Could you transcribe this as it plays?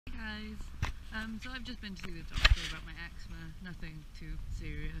guys. So I've just been to see the doctor about my eczema, nothing too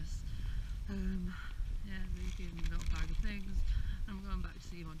serious. Yeah, they gave me a little bag of things. I'm going back to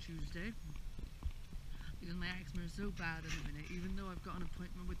see him on Tuesday because my eczema is so bad at the minute. Even though I've got an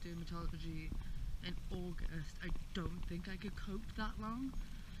appointment with dermatology in August, I don't think I could cope that long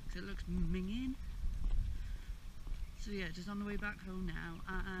because it looks minging. So yeah, just on the way back home now,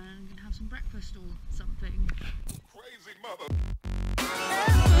 and I'm gonna have some breakfast or something. Crazy mother.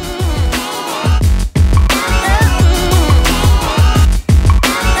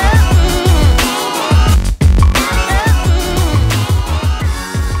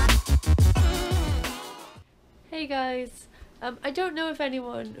 Hey guys, I don't know if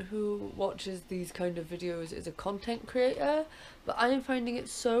anyone who watches these kind of videos is a content creator, but I am finding it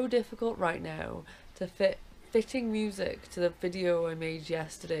so difficult right now to fitting music to the video I made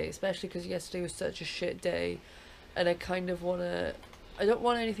yesterday, especially because yesterday was such a shit day, and I kind of I don't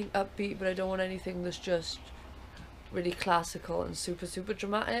want anything upbeat, but I don't want anything that's just really classical and super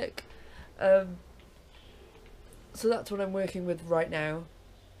dramatic. So that's what I'm working with right now.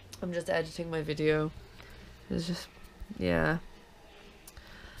 I'm just editing my video. It's just, yeah.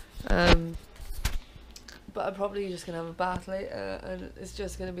 But I'm probably just gonna have a bath later, and it's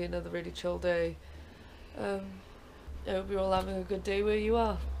just gonna be another really chill day. I hope you're all having a good day where you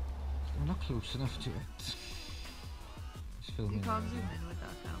are. I'm not close enough to it. Just filming. You can't zoom in with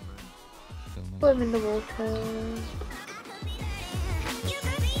that camera. Filming. I'm in the water.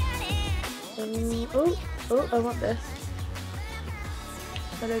 Oh, I want this.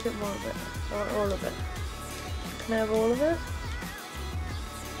 How do I get more of it? I want all of it. Can I have all of it?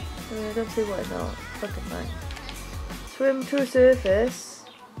 I mean, I don't see why not. Fucking nice. Swim to a surface.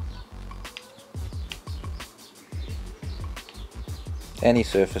 Any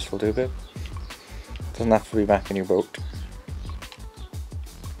surface will do, babe. Doesn't have to be back in your boat.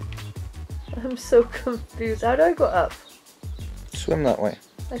 I'm so confused. How do I go up? Swim that way.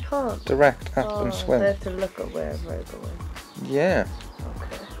 I can't. Direct up and swim. I have to look at wherever I'm going. Yeah.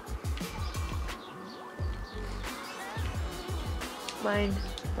 Okay. Mine.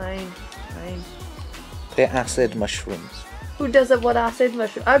 They're acid mushrooms. Who doesn't want acid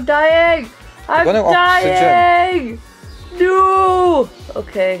mushroom? I'm dying! I'm got no dying! No!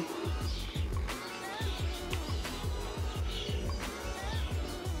 Okay.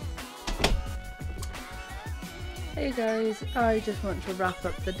 Hey guys, I just want to wrap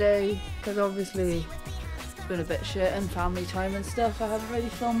up the day because obviously it's been a bit shit and family time and stuff. I haven't really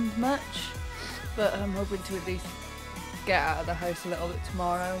filmed much, but I'm hoping to at least get out of the house a little bit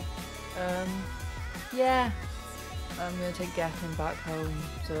tomorrow. Yeah, I'm gonna take Gethin back home,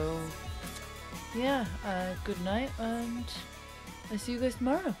 so yeah, good night, and I'll see you guys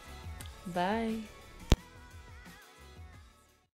tomorrow. Bye.